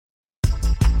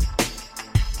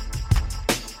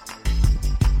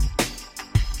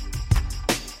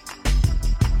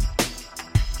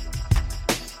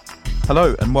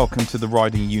Hello and welcome to the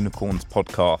Riding Unicorns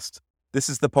podcast. This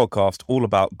is the podcast all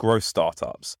about growth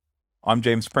startups. I'm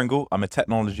James Pringle. I'm a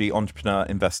technology entrepreneur,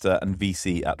 investor and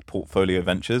VC at Portfolio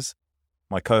Ventures.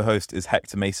 My co-host is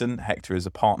Hector Mason. Hector is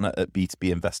a partner at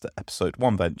B2B Investor Episode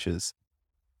 1 Ventures.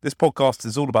 This podcast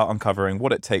is all about uncovering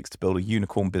what it takes to build a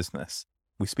unicorn business.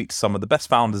 We speak to some of the best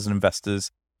founders and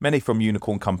investors, many from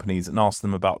unicorn companies, and ask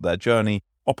them about their journey,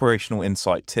 operational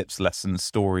insight, tips, lessons,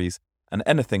 stories, and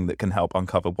anything that can help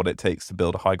uncover what it takes to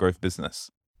build a high-growth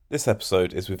business. This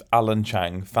episode is with Alan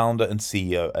Chang, founder and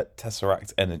CEO at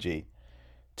Tesseract Energy.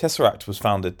 Tesseract was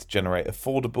founded to generate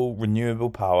affordable, renewable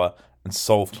power and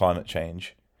solve climate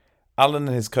change. Alan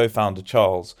and his co-founder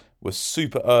Charles were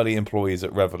super early employees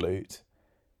at Revolut.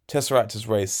 Tesseract has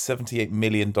raised $78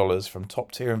 million from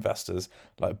top-tier investors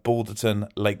like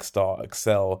Balderton, Lakestar,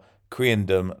 Accel,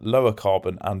 Creandum, Lower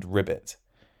Carbon and Ribbit.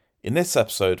 In this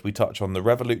episode, we touch on the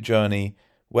Revolut journey,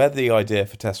 where the idea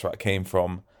for Tesseract came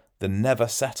from, the never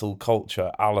settle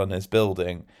culture Alan is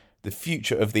building, the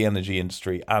future of the energy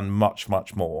industry, and much,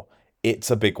 much more.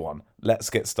 It's a big one. Let's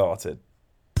get started.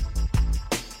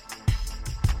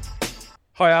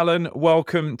 Hi, Alan.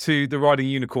 Welcome to the Riding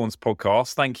Unicorns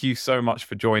podcast. Thank you so much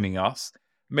for joining us.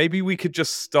 Maybe we could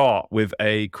just start with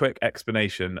a quick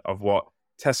explanation of what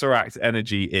Tesseract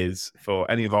Energy is for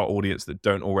any of our audience that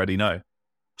don't already know.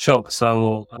 Sure.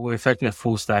 So we're effectively a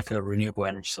full stack renewable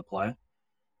energy supplier.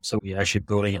 So we're actually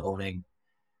building and owning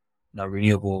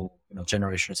renewable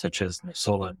generation such as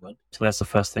solar and wind. So that's the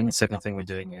first thing. The second thing we're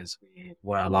doing is we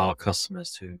want to allow our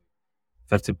customers to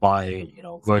effectively buy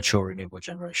virtual renewable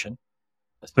generation,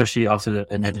 especially after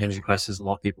the energy crisis. A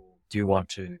lot of people do want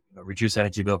to reduce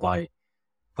energy bill by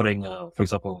putting, for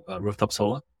example, rooftop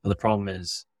solar. But the problem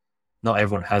is not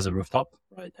everyone has a rooftop,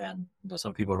 right? And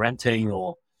some people are renting,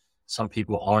 or some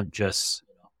people aren't just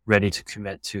ready to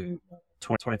commit to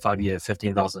 25-year,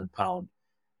 £15,000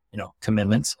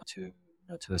 commitments to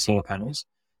the solar panels.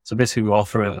 So basically, we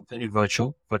offer a very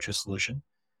virtual solution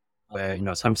where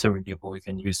 10% renewable you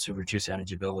can use to reduce the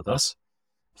energy bill with us.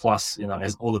 Plus,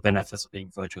 there's all the benefits of being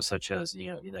virtual, such as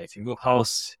if you move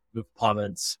house, move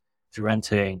apartments, if you're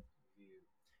renting,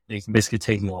 you can basically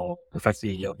take your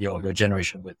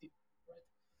generation with you. Right?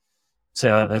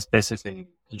 So that's basically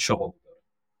in short.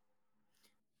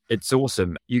 It's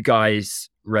awesome. You guys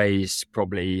raised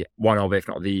probably one of, if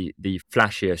not the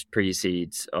flashiest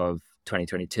pre-seeds of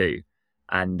 2022.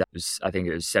 And I think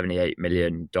it was $78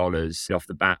 million off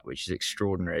the bat, which is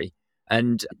extraordinary.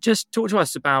 And just talk to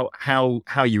us about how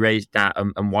you raised that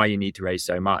and why you need to raise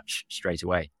so much straight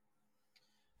away.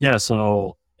 Yeah,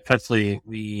 so effectively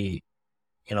we,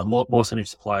 most energy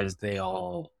suppliers, they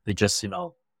just,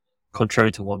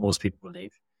 contrary to what most people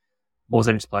believe, most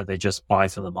energy suppliers, they just buy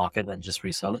from the market and just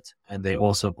resell it. And they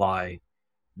also buy,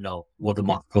 what the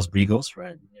market calls REGOs,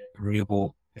 right?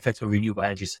 Effectively renewable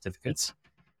energy certificates,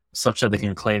 such that they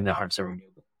can claim they're 100%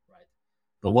 renewable,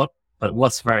 right? But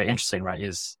what's very interesting, right,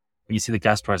 is when you see the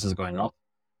gas prices going up,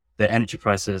 the energy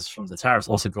prices from the tariffs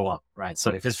also go up, right? So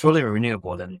if it's fully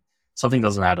renewable, then something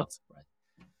doesn't add up, right?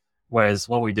 Whereas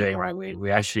what we're doing, right,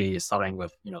 we're actually starting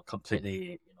with,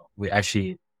 we're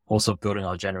actually also building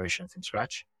our generation from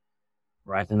scratch.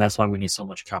 Right. And that's why we need so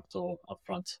much capital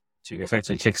upfront to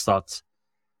effectively kickstart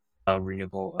a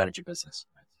renewable energy business.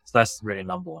 Right? So that's really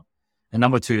number one. And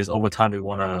number two is over time, we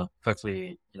want to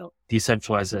effectively,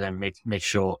 decentralize it and make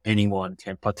sure anyone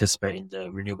can participate in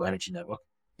the renewable energy network.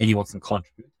 Anyone can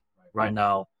contribute. Right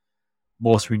now,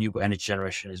 most renewable energy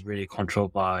generation is really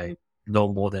controlled by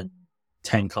no more than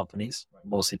 10 companies, right?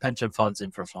 Mostly pension funds,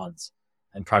 infra funds,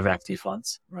 and private equity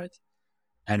funds, right?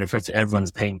 And effectively,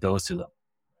 everyone's paying bills to them.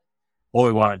 All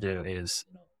we want to do is,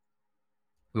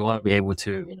 we want to be able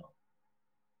to,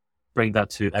 bring that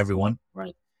to everyone,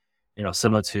 right?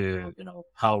 Similar to,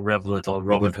 how Revolut or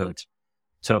Robinhood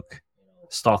took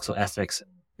stocks or FX and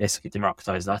basically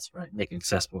democratize that, right? Make it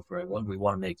accessible for everyone. We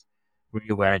want to make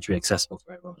renewable energy accessible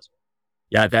for everyone as well.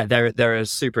 Yeah, there are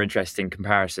super interesting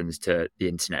comparisons to the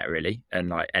internet, really, and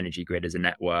like Energy Grid as a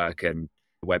network, and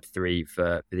Web3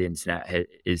 for the internet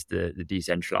is the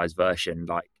decentralized version,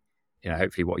 like,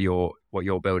 hopefully what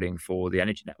you're building for the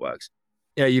energy networks.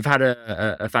 You've had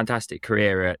a fantastic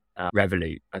career at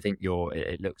Revolut. I think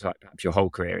it looks like perhaps your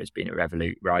whole career has been at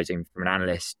Revolut, rising from an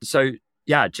analyst. So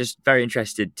yeah, just very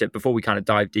interested before we kind of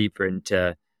dive deeper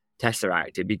into Tesseract,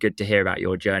 it'd be good to hear about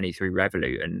your journey through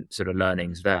Revolut and sort of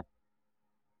learnings there.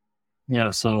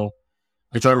 Yeah, so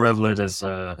I joined Revolut as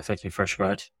effectively fresh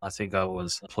grad. I think I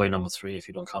was employee number 3 if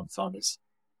you don't count founders.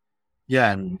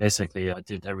 Yeah, and basically I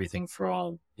did everything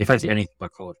from effectively anything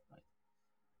but code. Right?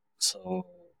 So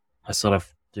I started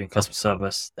doing customer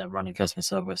service, then running customer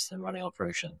service, then running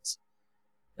operations,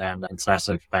 then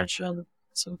international expansion.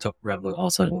 So took Revolut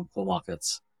outside of local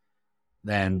markets,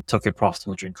 then took it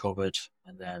profitable during COVID,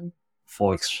 and then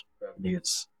Forex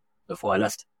revenues before I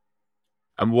left.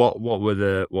 And what were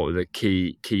the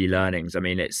key learnings? I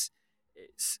mean, it's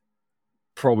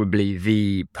probably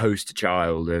the poster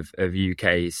child of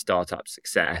UK startup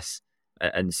success,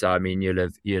 and so I mean, you'll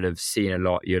have seen a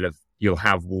lot. You'll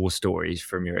have war stories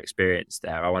from your experience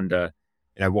there. I wonder,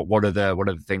 what are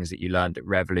the things that you learned at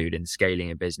Revolut in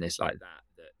scaling a business like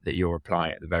that you're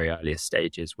applying at the very earliest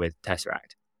stages with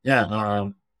Tesseract? Yeah,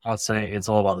 I'd say it's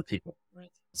all about the people, right?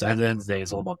 So at the end of the day,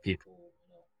 it's all about people,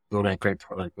 building a great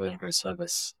product, building a great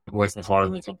service, working harder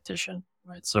than the competition,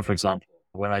 right? So for example,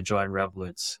 when I joined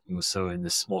Revolut, it was so in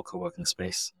this small co-working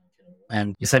space.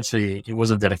 And essentially, it was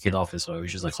a dedicated office, so it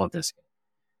was just like hot desk.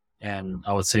 And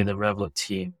I would say the Revolut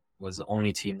team was the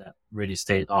only team that really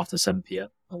stayed after 7 p.m.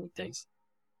 on weekdays.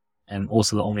 And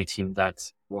also the only team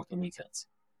that worked on weekends.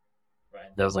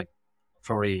 Right? There was like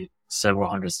probably several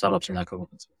hundred startups in that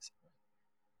co-working space.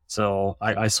 So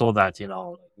I saw that,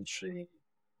 literally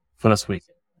first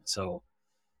weekend. So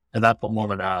at that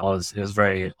moment, it was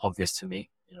very obvious to me.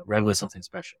 Revolut is something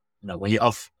special. When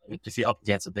if you're up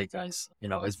against the big guys,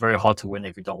 it's very hard to win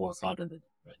if you don't work harder than them.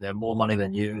 Right? They have more money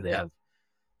than you. They have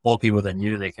more people than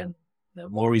you. They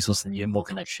have more resources than you, more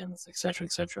connections, etc.,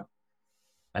 etc.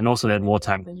 And also they have more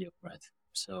time than you, right?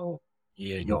 So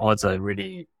your odds are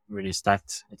really, really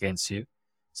stacked against you.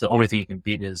 So the only thing you can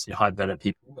beat is you hire better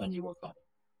people and you work harder.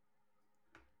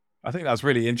 I think that's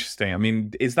really interesting. I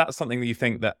mean, is that something that you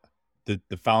think that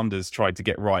the founders tried to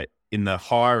get right in the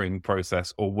hiring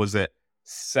process, or was it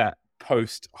set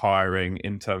post-hiring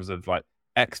in terms of like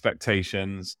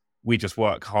expectations, we just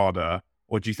work harder,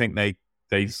 or do you think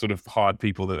they sort of hired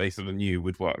people that they sort of knew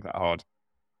would work that hard?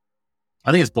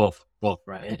 I think it's both,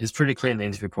 right? It's pretty clear in the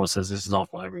interview process. This is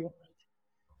not for everyone. Right?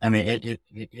 I mean,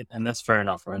 it and that's fair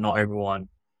enough, right? Not everyone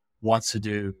wants to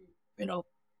do,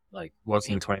 like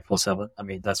working 24/7. I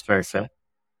mean, that's very fair,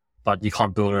 but you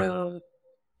can't build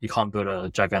a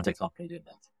gigantic company doing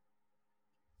that.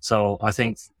 So I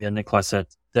think, Nikolai said,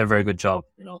 they're a very good job,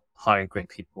 hiring great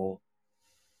people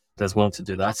that's willing to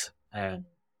do that and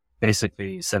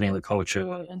basically setting the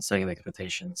culture and setting the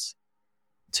expectations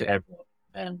to everyone.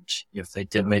 And if they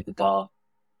didn't make the bar,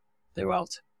 they were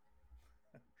out.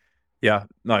 Yeah,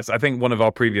 nice. I think one of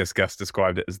our previous guests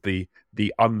described it as the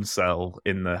unsell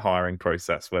in the hiring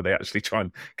process, where they actually try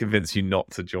and convince you not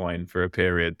to join for a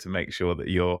period to make sure that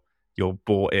you're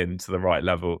bought in to the right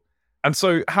level. And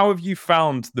so how have you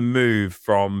found the move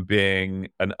from being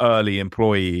an early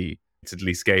employee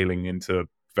to scaling into a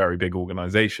very big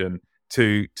organization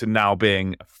to now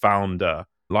being a founder?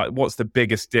 Like, what's the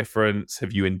biggest difference?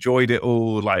 Have you enjoyed it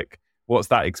all? Like, what's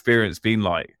that experience been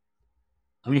like?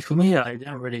 I mean, for me, I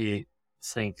didn't really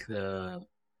think, I know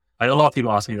a lot of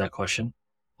people ask me that question.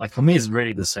 Like, for me, it's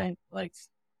really the same. Like,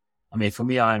 I mean, for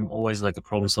me, I'm always like a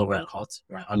problem solver at heart,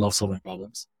 right? I love solving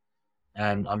problems.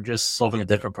 And I'm just solving a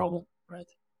different problem, right?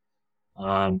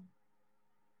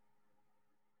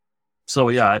 So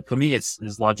yeah, for me, it's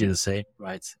largely the same,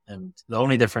 right? And the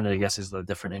only difference, I guess, is the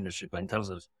different industry. But in terms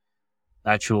of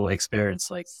actual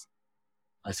experience, like,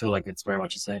 I feel like it's very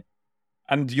much the same.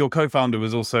 And your co-founder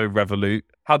was also Revolut.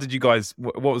 How did you guys,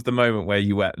 what was the moment where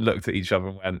you looked at each other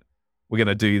and went, we're going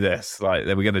to do this, like,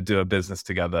 we're going to do a business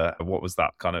together? What was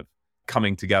that kind of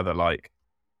coming together like?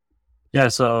 Yeah,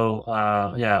 so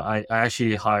I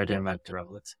actually hired him at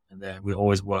Revolut, and then we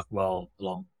always work well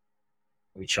along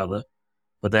with each other.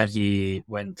 But then he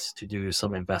went to do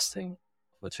some investing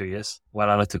for 2 years, what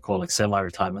I like to call like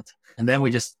semi-retirement. And then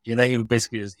we just, he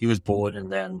was bored,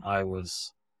 and then I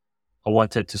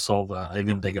wanted to solve an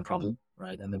even bigger problem,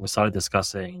 right? And then we started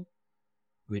discussing,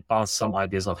 we bounced some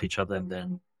ideas off each other, and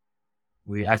then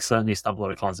we accidentally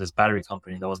stumbled across this battery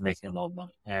company that was making a lot of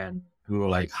money. And we were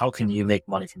like, how can you make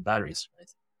money from batteries, right?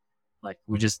 Like,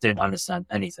 we just didn't understand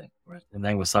anything, right? And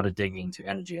then we started digging into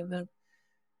energy, and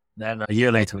then a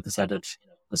year later we decided,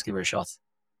 let's give it a shot.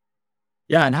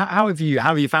 Yeah, and how have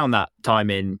you found that time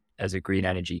in as a green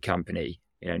energy company?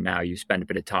 Now you spend a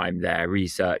bit of time there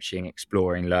researching,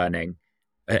 exploring, learning.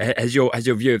 Has your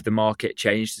view of the market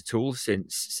changed at all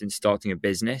since starting a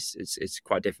business? It's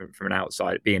quite different from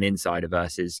being an insider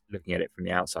versus looking at it from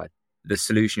the outside. The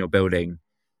solution you're building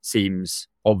seems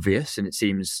obvious and it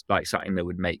seems like something that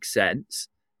would make sense,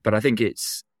 but I think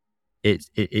it's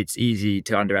easy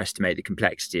to underestimate the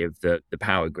complexity of the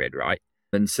power grid, right?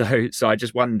 And so I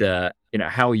just wonder,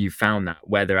 how you found that,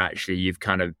 whether actually you've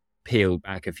kind of peeled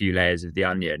back a few layers of the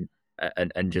onion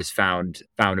and just found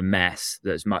a mess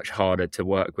that's much harder to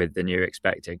work with than you're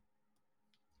expecting.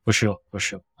 For sure.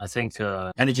 I think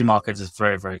energy markets is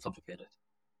very, very complicated.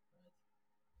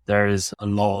 there is a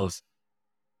lot of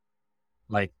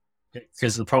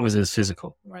because the problem is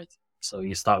physical, right? So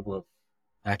you start with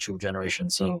actual generation.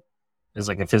 So there's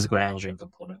like a physical engineering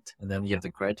component, and then you have the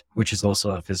grid, which is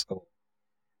also a physical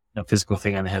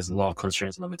thing, and it has a lot of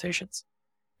constraints and limitations.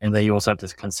 And then you also have to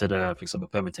consider, for example,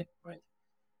 permitting, right?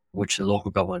 Which the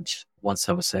local government wants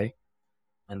to have a say.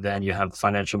 And then you have the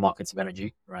financial markets of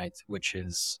energy, right? Which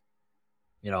is,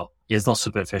 is not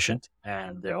super efficient,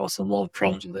 and there are also a lot of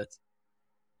problems with it.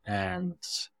 And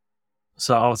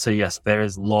so I would say, yes, there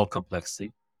is a lot of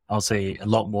complexity. I would say a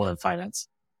lot more than finance.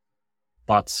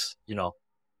 But,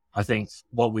 I think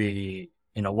what we've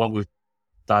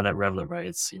done at Revolut, right?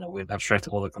 It's, we've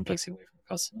abstracted all the complexity away from the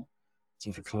customer.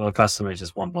 So for the customer, it's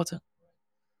just one button.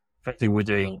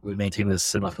 Effectively, we maintain this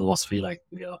similar philosophy, like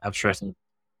we are abstracting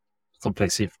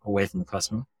complexity away from the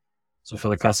customer. So for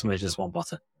the customer, it's just one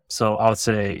button. So I would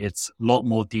say it's a lot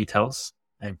more details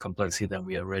and complexity than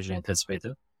we originally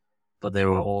anticipated, but they're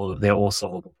all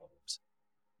solvable problems.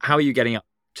 How are you getting up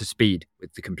to speed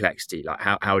with the complexity? Like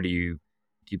how do you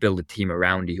build a team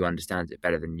around you who understands it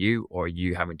better than you, or are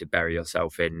you having to bury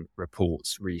yourself in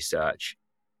reports, research?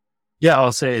 Yeah,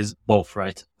 I'll say it's both,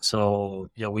 right? So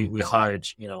we hired,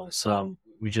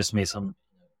 we just made some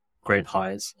great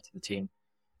hires to the team.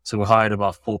 So we hired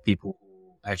about 4 people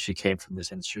who actually came from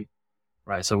this industry,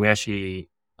 right? So we actually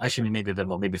maybe a bit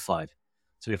more, maybe 5.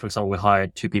 So for example, we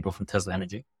hired 2 people from Tesla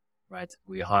Energy, right?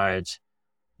 We hired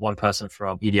 1 person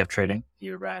from EDF Trading.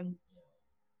 He ran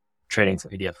trading for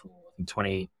EDF for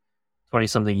 20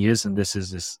 something years, and this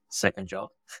is his second job.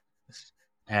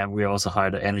 And we also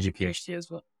hired an energy PhD as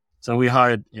well. So we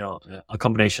hired, a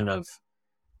combination of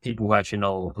people who actually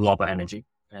know a lot about energy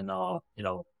and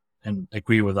and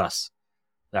agree with us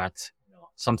that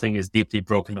something is deeply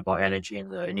broken about energy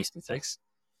and it needs to be fixed.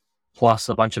 Plus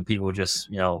a bunch of people who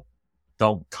just,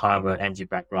 don't have an energy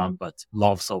background, but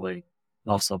love solving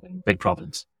big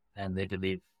problems. And they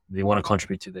believe they want to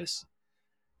contribute to this,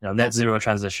 net zero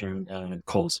transition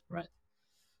cause, right?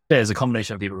 There's a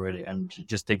combination of people really, and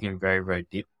just thinking very, very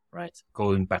deep, right?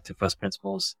 Going back to first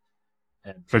principles.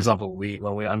 And for example,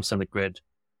 when we understand the grid,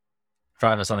 try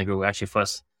to understand the grid, we actually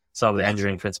first start with the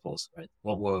engineering principles, right?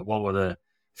 What were the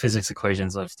physics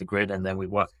equations of the grid, and then we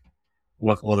work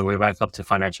all the way back up to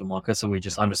financial markets. So we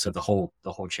just understood the whole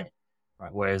chain,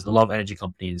 right? Whereas a lot of energy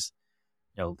companies,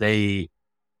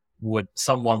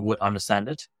 someone would understand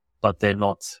it, but they're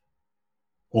not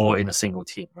all in a single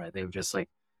team, right? They were just like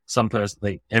some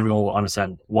person, everyone will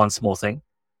understand one small thing,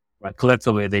 right?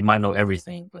 Collectively, they might know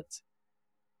everything,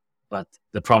 but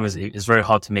the problem is it's very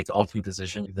hard to make the ultimate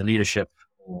decision. The leadership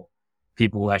or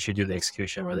people who actually do the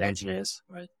execution, or the engineers,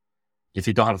 right? If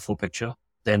you don't have a full picture,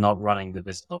 they're not running the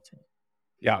business optimally.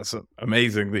 Yeah, it's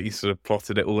amazing that you sort of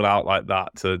plotted it all out like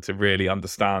that to really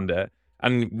understand it.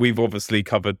 And we've obviously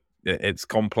covered it's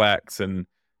complex, and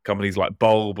companies like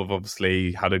Bulb have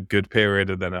obviously had a good period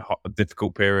and then a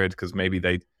difficult period because maybe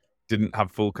they didn't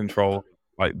have full control,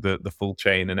 like the full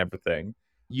chain and everything.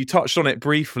 You touched on it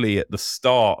briefly at the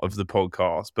start of the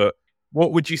podcast, but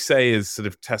what would you say is sort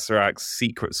of Tesseract's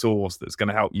secret sauce that's going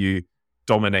to help you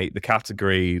dominate the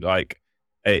category? Like,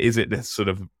 is it this sort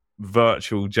of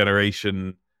virtual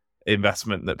generation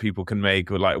investment that people can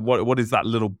make, or like what is that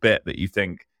little bit that you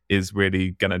think is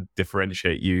really going to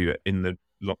differentiate you in the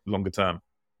longer term?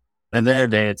 And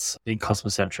then it's being customer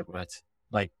centric, right?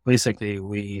 Like basically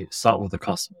we start with the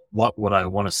customer. What would I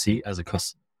want to see as a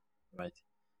customer, right?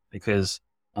 Because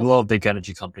a lot of big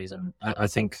energy companies, and I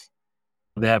think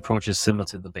their approach is similar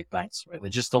to the big banks, right? They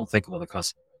just don't think about the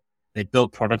customer. They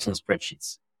build products on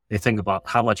spreadsheets. They think about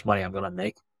how much money I'm going to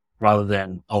make rather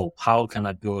than, how can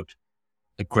I build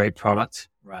a great product,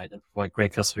 right? And provide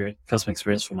great customer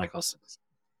experience for my customers.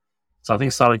 So I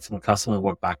think starting from the customer,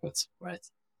 work backwards, right?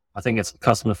 I think it's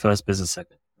customer first, business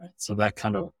second, right? So that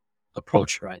kind of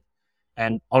approach, right?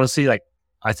 And honestly,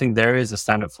 I think there is a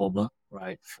standard formula,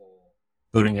 right, for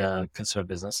building a consumer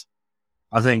business.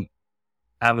 I think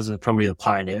Amazon is probably the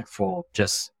pioneer for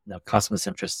just customer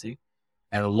centricity,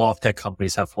 and a lot of tech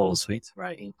companies have followed suit,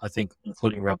 right? I think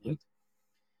including Revolut.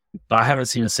 But I haven't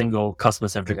seen a single customer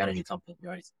centric energy company,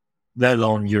 right? Let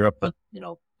alone Europe, but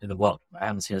in the world, I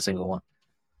haven't seen a single one.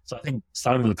 So I think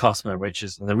starting with the customer, which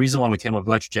is, and the reason why we came up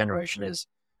with virtual generation is,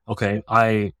 okay,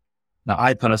 I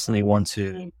personally want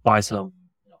to buy some.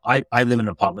 I live in an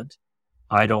apartment.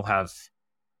 I don't have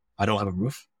a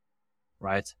roof,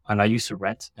 right? And I used to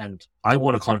rent, and I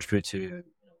want to contribute to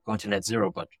going to net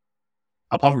zero, but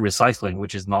apart from recycling,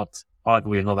 which is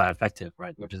arguably not that effective,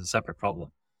 right? Which is a separate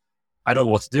problem. I don't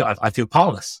know what to do. I feel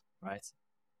powerless, right?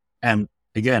 And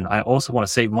again, I also want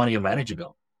to save money on my energy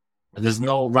bill. There's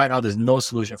no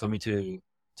solution for me to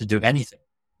do anything,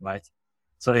 right?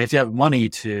 So if you have money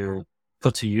to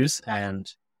put to use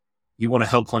and you want to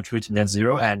help contribute to net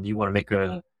zero and you want to make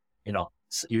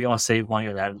you want to save money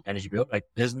on that energy bill, like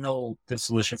there's no good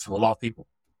solution for a lot of people,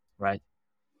 right?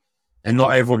 And not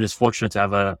everyone is fortunate to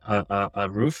have a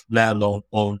roof, let alone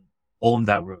own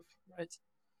that roof, right?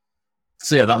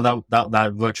 So yeah,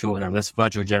 that virtual, this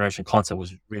virtual generation concept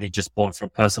was really just born from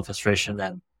personal frustration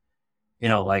and,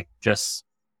 like just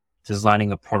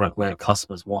designing a product where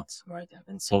customers want, right?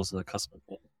 And solves the customer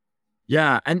problem.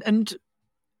 Yeah. And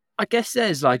I guess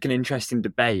there's like an interesting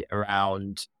debate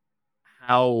around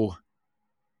how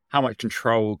much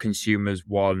control consumers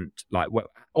want,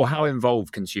 or how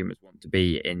involved consumers want to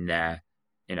be in their,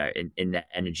 in their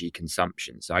energy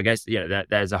consumption. So I guess,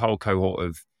 there's a whole cohort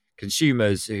of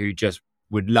consumers who just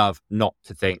would love not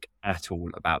to think at all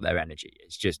about their energy.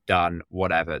 It's just done,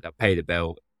 whatever. They'll pay the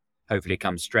bill. Hopefully it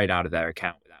comes straight out of their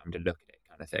account without having to look at it,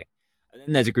 kind of thing. And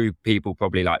then there's a group of people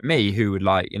probably like me who would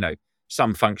like,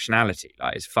 some functionality.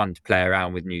 Like it's fun to play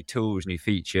around with new tools, new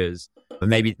features, but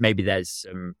maybe there's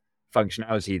some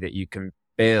functionality that you can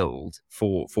build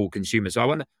for consumers. So I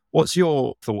wonder, what's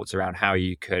your thoughts around how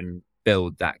you can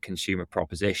build that consumer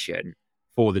proposition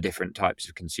for the different types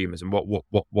of consumers, and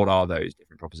what are those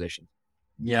different propositions?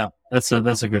 Yeah, that's a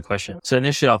good question. So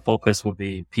initially our focus would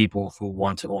be people who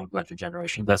want to own virtual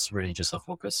generation. That's really just our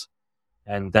focus.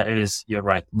 And that is, you're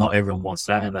right, not everyone wants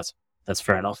that, and that's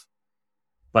fair enough.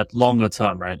 But longer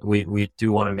term, right, we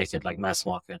do want to make it like mass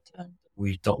market, and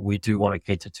we do want to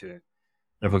cater to,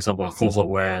 for example, a cohort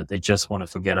where they just want to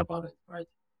forget about it, right?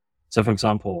 So for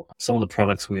example, some of the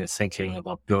products we are thinking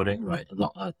about building, right,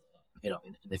 in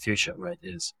the future, right,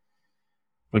 is,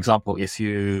 for example, if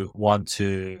you want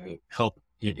to help,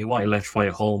 you want to electrify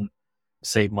your home,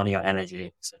 save money on energy,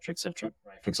 et cetera,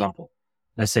 right? For example,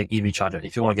 let's say EV charger.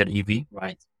 If you want to get an EV,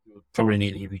 right, you probably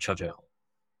need an EV charger at home.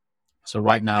 So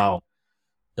right now,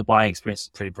 the buying experience is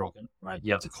pretty broken, right?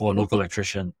 You have to call a local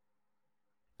electrician.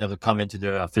 They have to come in to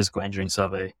do a physical engineering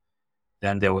survey.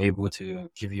 Then they were able to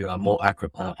give you a more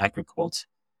accurate quote.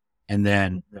 And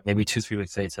then maybe 2-3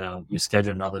 weeks later, you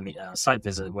schedule another site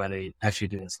visit where they actually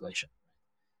do installation.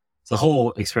 So the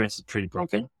whole experience is pretty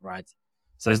broken, right?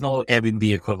 So there's no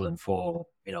Airbnb equivalent for,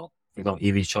 for example,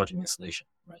 EV charging installation,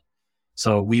 right?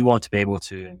 So we want to be able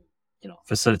to,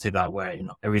 facilitate that where,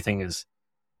 everything is,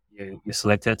 you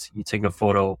select it, you take a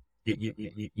photo,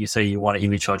 you say you want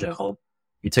an EV charger at home,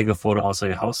 you take a photo outside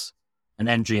your house, an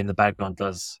engineer in the background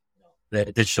does the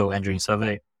digital engineering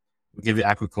survey, we give you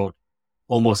accurate code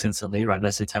almost instantly, right?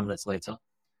 Let's say 10 minutes later.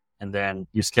 And then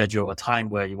you schedule a time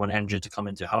where you want an engineer to come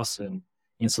into your house and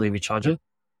install EV charger,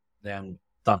 then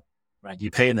done, right? You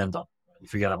pay and then done. You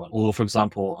forget about it. Or for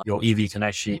example, your EV can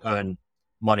actually earn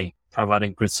money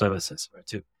providing grid services, right,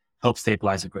 to help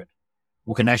stabilize the grid.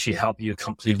 We can actually help you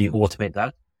completely automate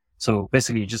that. So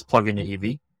basically you just plug in your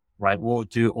EV, right? We'll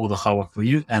do all the hard work for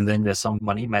you. And then there's some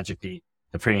money magically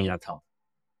appearing in your account.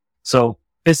 So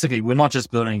basically we're not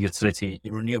just building a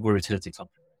renewable utility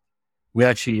company. We're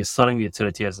actually starting the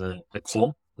utility as the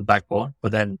core, the backbone,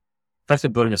 but then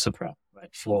effectively building a super app,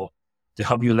 right? To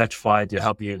help you electrify, to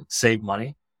help you save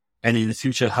money, and in the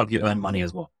future, help you earn money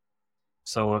as well.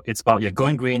 So it's about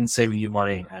going green, saving you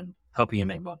money, and helping you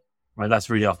make money, right? That's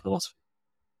really our philosophy.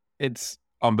 It's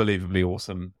unbelievably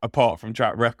awesome. Apart from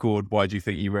track record, why do you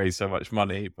think you raised so much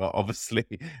money? But obviously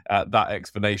that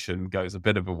explanation goes a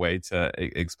bit of a way to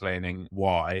explaining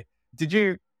why. Did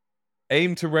you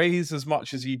aim to raise as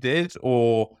much as you did,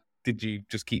 or did you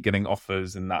just keep getting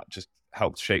offers and that just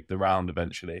helped shape the round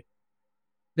eventually?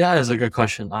 Yeah, that's a good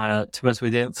question. To be honest, we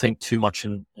didn't think too much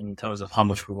in terms of how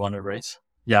much we want to raise.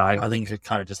 Yeah, I think it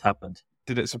kind of just happened.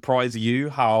 Did it surprise you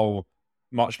how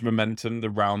much momentum the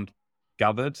round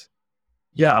gathered?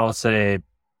 Yeah, I would say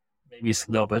maybe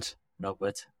a little bit.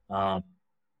 I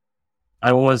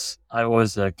always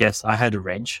guess I had a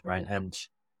range, right? And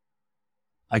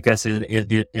I guess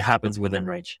it happens within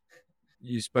range.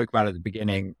 You spoke about at the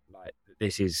beginning, like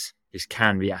this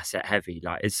can be asset heavy.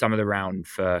 Like, is some of the round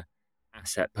for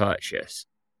asset purchase?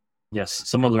 Yes,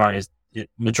 some of the round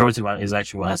majority of it is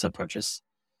actually asset purchase.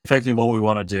 Effectively, what we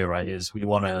want to do, right, is we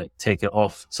want to take it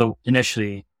off. So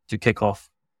initially, to kick it off,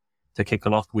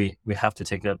 we have to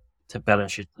take a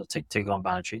balance sheet, take it on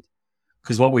balance sheet.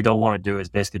 Because what we don't want to do is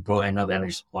basically build another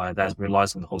energy supplier that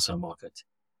relies on the wholesale market,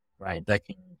 right? That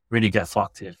can really get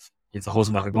fucked if the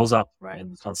wholesale market goes up, right, and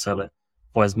you can't sell it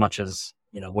for as much as,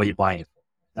 what you're buying it for.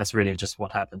 That's really just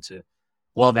what happened to a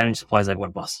lot of energy suppliers that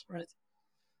went bust, right?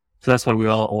 So that's why we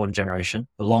are own generation.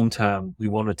 The long term, we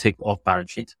want to take off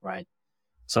balance sheet, right?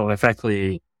 So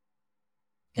effectively,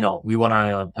 we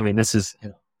want to, this is,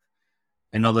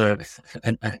 we're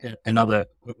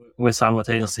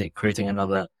simultaneously creating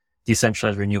another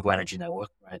decentralized renewable energy network,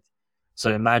 right?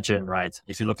 So imagine, right,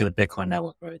 if you look at the Bitcoin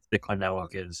network, right, Bitcoin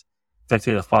network is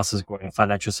effectively the fastest growing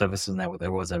financial services network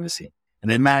the world's ever seen.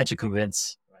 And they manage to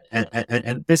convince, right,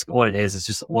 and basically what it is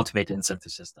just an automated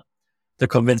incentive system to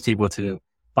convince people to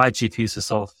buy GPUs to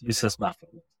solve useless math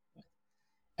problems. Right?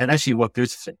 And actually work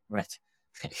beautifully, right?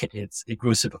 It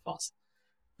grew super fast.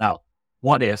 Now,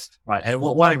 what if, right? And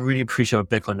what I really appreciate about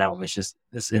Bitcoin network is just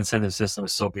this incentive system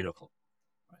is so beautiful.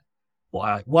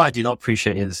 Right? What I do not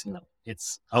appreciate is,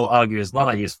 I'll argue it's not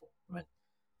that useful, right?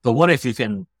 But what if you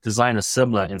can design a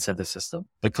similar incentive system,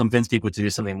 but convince people to do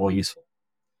something more useful?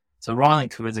 So rather than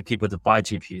convincing people to buy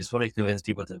GPUs, what if you convince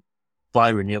people to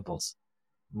buy renewables?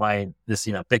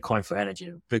 Bitcoin for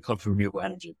energy, Bitcoin for renewable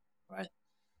energy, right?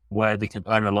 Where they can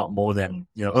earn a lot more than,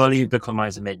 early Bitcoin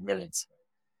miners made millions.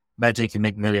 Imagine you can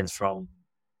make millions from,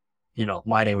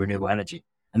 mining renewable energy.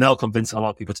 And that'll convince a lot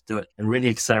of people to do it and really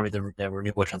accelerate the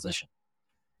renewable transition.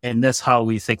 And that's how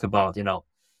we think about,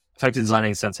 effective designing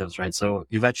incentives, right? So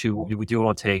eventually we do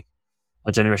want to take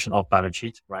a generation off balance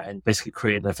sheet, right? And basically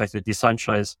create an effective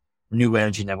decentralized renewable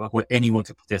energy network where anyone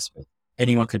can participate.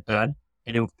 Anyone can earn,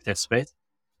 anyone can participate,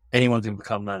 anyone can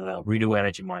become a renewable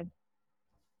energy miner.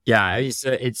 Yeah,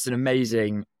 it's an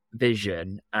amazing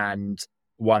vision and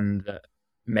one that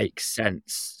makes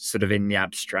sense sort of in the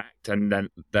abstract, and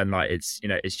then like it's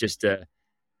just a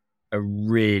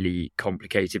really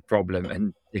complicated problem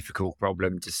and difficult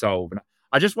problem to solve. And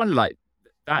I just wonder, like,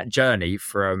 that journey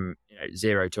from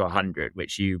 0 to 100,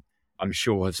 which you I'm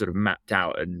sure have sort of mapped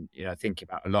out and think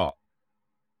about a lot.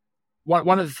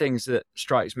 One of the things that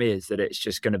strikes me is that it's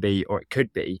just going to be, or it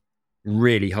could be,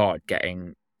 really hard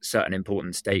getting certain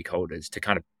important stakeholders to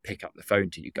kind of pick up the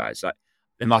phone to you guys. Like,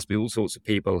 there must be all sorts of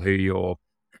people who you're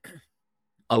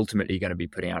ultimately going to be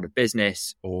putting out of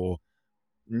business or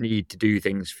need to do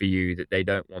things for you that they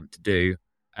don't want to do.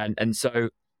 And so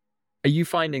are you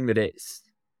finding that it's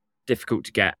difficult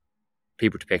to get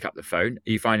people to pick up the phone?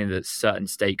 Are you finding that certain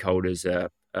stakeholders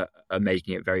are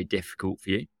making it very difficult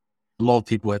for you? A lot of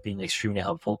people have been extremely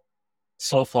helpful.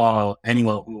 So far,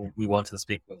 anyone who we wanted to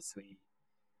speak with, we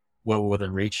were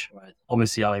within reach, right?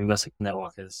 Obviously, our investor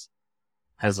network has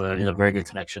very good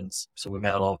connections. So we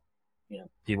met a lot of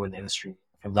people in the industry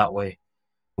from that way.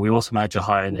 We also managed to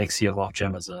hire an ex-CEO of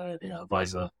Ofgem as a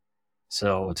advisor,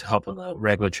 so to help on the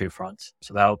regulatory front.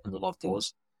 So that opened a lot of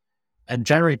doors. And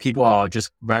generally, people are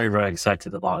just very, very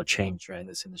excited about a change, right, in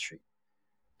this industry.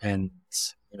 And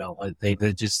they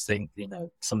just think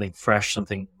something fresh,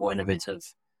 something more innovative,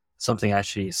 something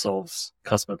actually solves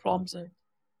customer problems and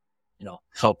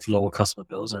help lower customer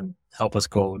bills and help us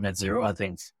go net zero. I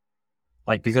think,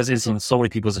 because it's on so many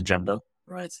people's agenda,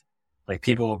 right? Like,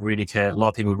 people really care. A lot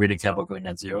of people really care about going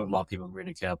net zero. A lot of people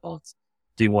really care about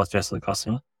doing what's best for the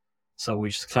customer. So we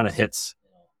just kind of hit.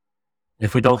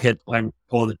 If we don't hit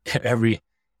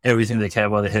everything they care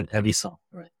about, they hit every song,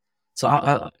 right? So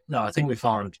I think we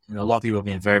found a lot of people have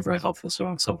been very, very helpful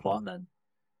so far, and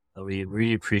we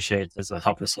really appreciate as a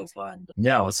helper so far. And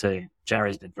I would say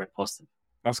Jerry's been very positive.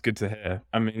 That's good to hear.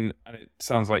 I mean, it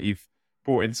sounds like you've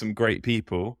brought in some great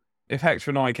people. If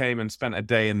Hector and I came and spent a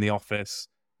day in the office,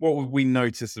 what would we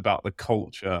notice about the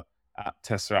culture at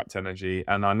Tesseract Energy?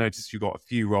 And I noticed you got a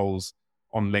few roles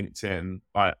on LinkedIn.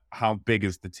 Like, how big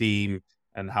is the team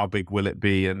and how big will it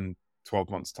be in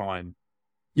 12 months' time?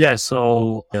 Yeah,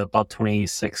 so about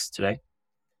 26 today.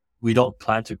 We don't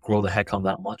plan to grow the headcount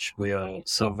that much. We are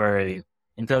so very,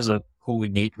 in terms of who we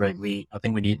need, right? We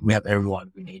have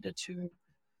everyone we needed to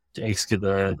execute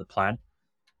the plan.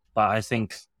 But I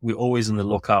think we're always on the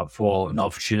lookout for an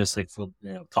opportunity for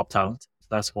top talent.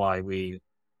 That's why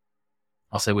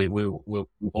I'll say we'll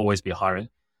always be hiring.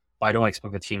 But I don't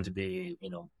expect the team to be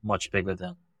much bigger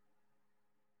than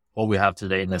what we have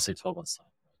today in, let's say, 12 months time.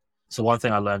 So one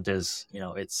thing I learned is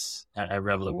it's at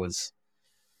Revolut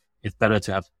it's better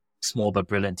to have small but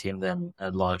brilliant team than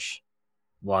a large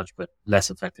but less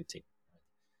effective team.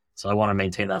 So I want to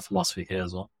maintain that philosophy here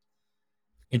as well.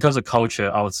 In terms of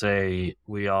culture, I would say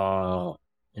we are,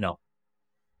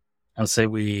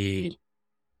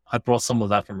 I brought some of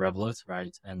that from Revolut,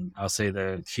 right? And I'll say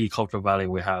the key cultural value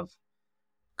we have,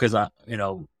 because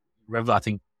Revolut, I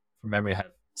think from memory, had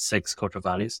 6 cultural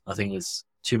values. I think it's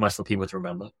too much for people to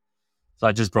remember. So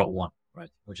I just brought one,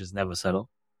 right? Which is never settle.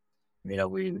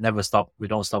 We never stop. We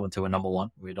don't stop until we're number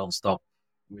one. We don't stop.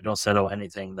 We don't settle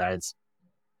anything that is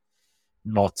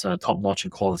not top notch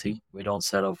in quality. We don't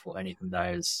settle for anything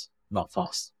that is not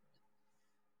fast.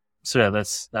 So yeah,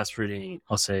 that's really,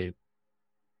 I'll say,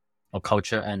 our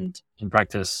culture. And in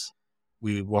practice,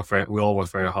 we all work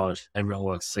very hard. Everyone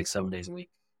works 6-7 days a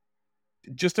week.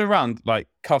 Just around like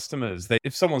customers,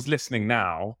 if someone's listening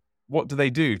now, what do they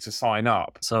do to sign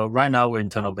up? So right now we're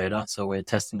internal beta. So we're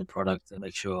testing the product and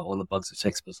make sure all the bugs are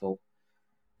fixed before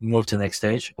we move to the next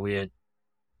stage. We're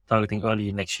targeting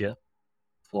early next year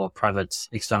for private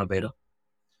external beta.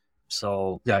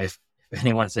 So yeah, if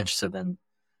anyone's interested, then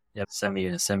send me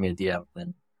a DM.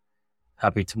 Then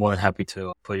more than happy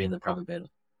to put you in the private beta.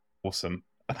 Awesome.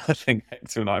 I think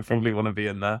Hector and I probably want to be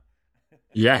in there.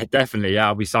 Yeah, definitely. Yeah,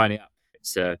 I'll be signing up.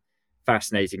 It's a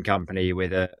fascinating company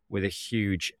with a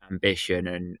huge ambition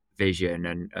and vision,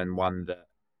 and one that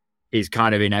is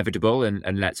kind of inevitable.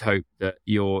 And let's hope that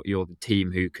you're the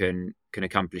team who can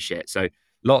accomplish it. So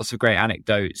lots of great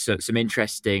anecdotes, some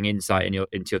interesting insight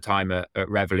into your time at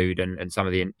Revolut and some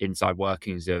of the inside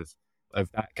workings of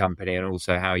that company, and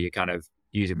also how you're kind of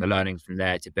using the learnings from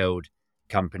there to build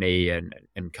company and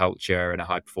culture and a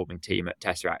high performing team at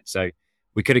Tesseract. So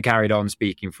we could have carried on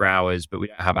speaking for hours, but we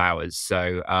don't have hours.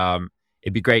 So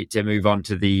it'd be great to move on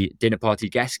to the dinner party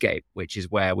guestscape, which is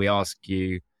where we ask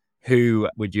you, who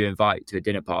would you invite to a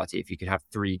dinner party if you could have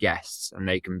 3 guests, and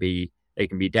they can be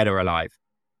dead or alive?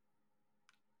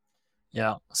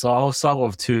 Yeah, so I'll start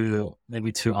with two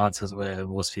answers where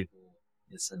most people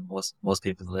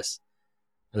people's list.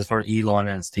 As for Elon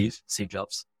and Steve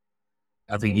Jobs.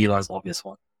 I think Elon's the obvious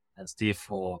one, and Steve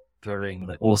for building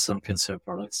like awesome consumer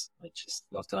products. I just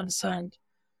love to understand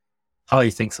how he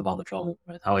thinks about the problem,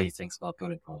 right? How he thinks about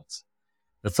building products.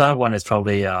 The third one is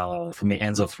probably for me,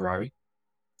 Enzo Ferrari.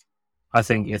 I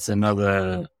think it's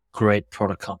another great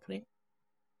product company.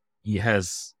 He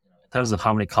has, in terms of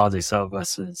how many cars they sell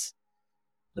versus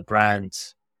the brand,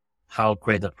 how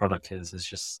great the product is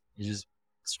just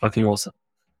fucking awesome.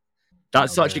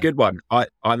 That's such a good one.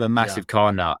 I'm a massive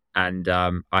car nut, and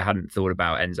I hadn't thought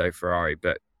about Enzo Ferrari,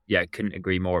 but yeah, couldn't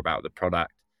agree more about the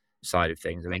product side of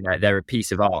things. I mean, they're a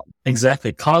piece of art.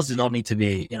 Exactly. Cars do not need to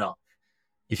be,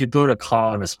 if you build a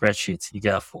car on a spreadsheet, you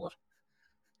get a Ford.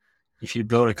 If you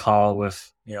build a car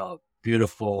with,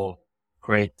 beautiful,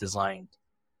 great design,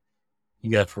 you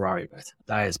get a Ferrari, right?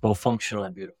 That is both functional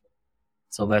and beautiful.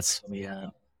 So that's, for me,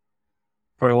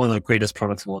 probably one of the greatest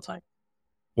products of all time.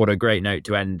 What a great note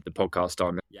to end the podcast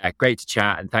on. Yeah, great to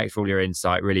chat, and thanks for all your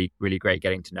insight. Really, really great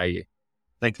getting to know you.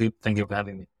 Thank you for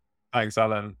having me. Thanks,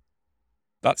 Alan.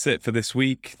 That's it for this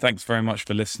week. Thanks very much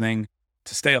for listening.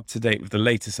 To stay up to date with the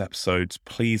latest episodes,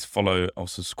 please follow or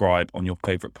subscribe on your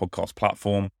favorite podcast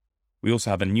platform. We also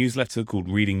have a newsletter called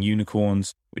Reading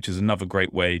Unicorns, which is another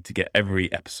great way to get every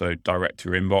episode direct to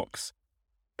your inbox.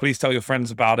 Please tell your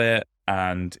friends about it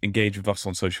and engage with us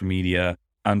on social media,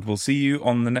 and we'll see you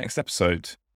on the next episode.